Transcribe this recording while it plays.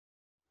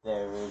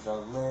There is a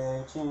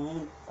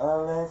legend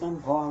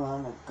born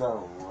long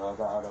ago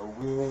about a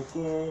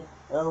wicked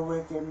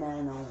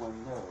man no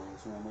one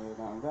knows when it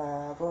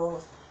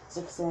unravels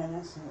 6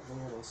 innocent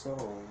little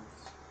souls.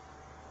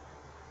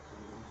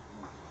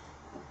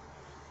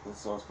 The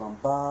souls from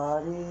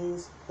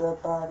bodies, the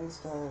bodies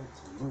start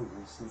to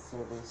lose, and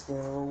so they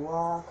still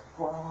walk.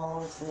 What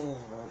all is there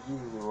of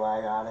you?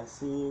 I got a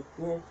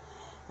secret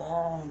that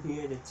I'm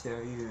here to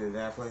tell you.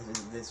 That place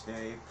is this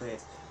very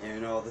place,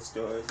 and all the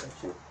stories are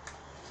true.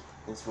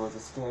 This was a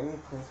scary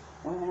place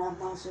when our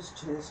monsters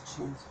just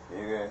changed.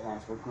 Bigger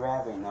hands were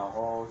grabbing a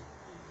hold.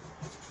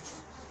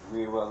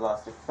 We were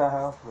lost to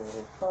foul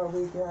play, but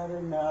we got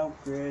an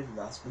upgrade.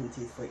 Lost my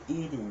teeth for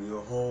eating you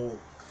whole.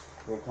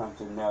 Here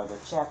comes another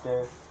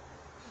chapter.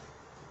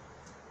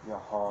 Your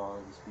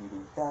heart is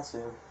beating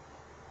faster,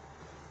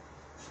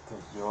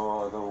 'cause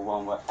you're the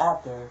one we're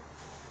after.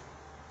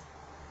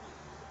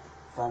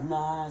 Five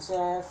Nights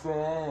at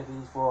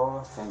Freddy's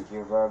 4, thank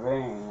you for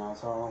bringing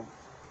us home.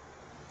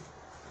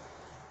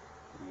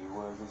 We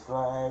were just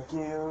like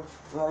you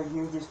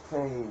just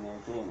playing a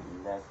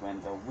game. That's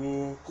when the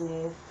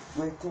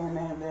wicked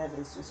man led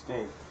us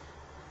astray.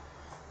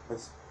 But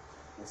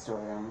the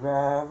story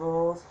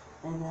unravels,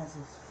 and as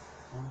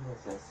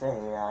I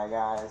say, I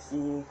got a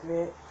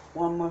secret,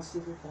 one more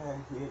secret that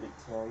I'm here to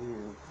tell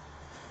you.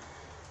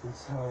 And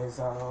so it's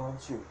all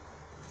true.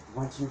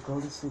 Once you go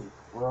to sleep,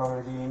 we're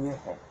already in your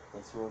head.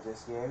 This was a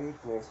scary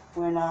place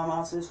when our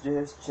monsters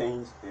just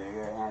changed.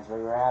 Bigger hands were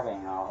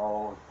grabbing a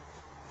hold.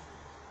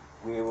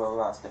 We were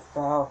lost to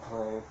foul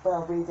play,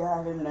 but we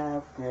got an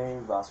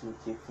upgrade. Lost my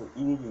teeth for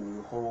eating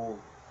you whole.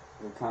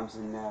 Here comes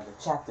another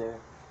chapter.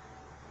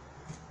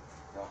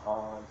 The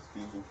heart is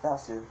beating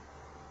faster,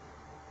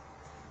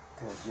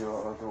 'cause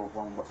you're the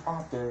one we're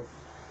after.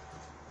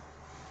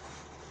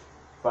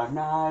 Five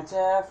Nights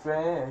at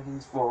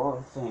Freddy's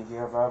 4, thank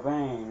you for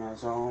bringing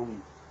us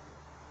home.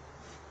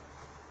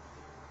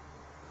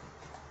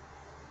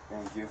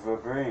 Thank you for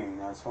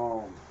bringing us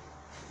home.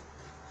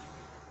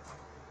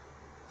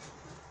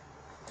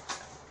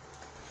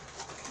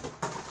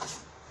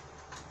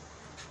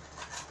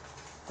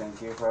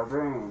 Thank you for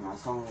bringing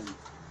us home.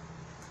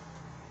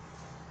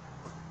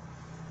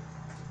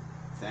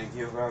 Thank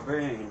you for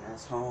bringing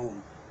us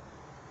home.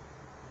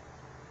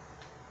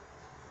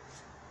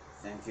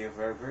 Thank you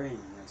for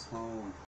bringing us home.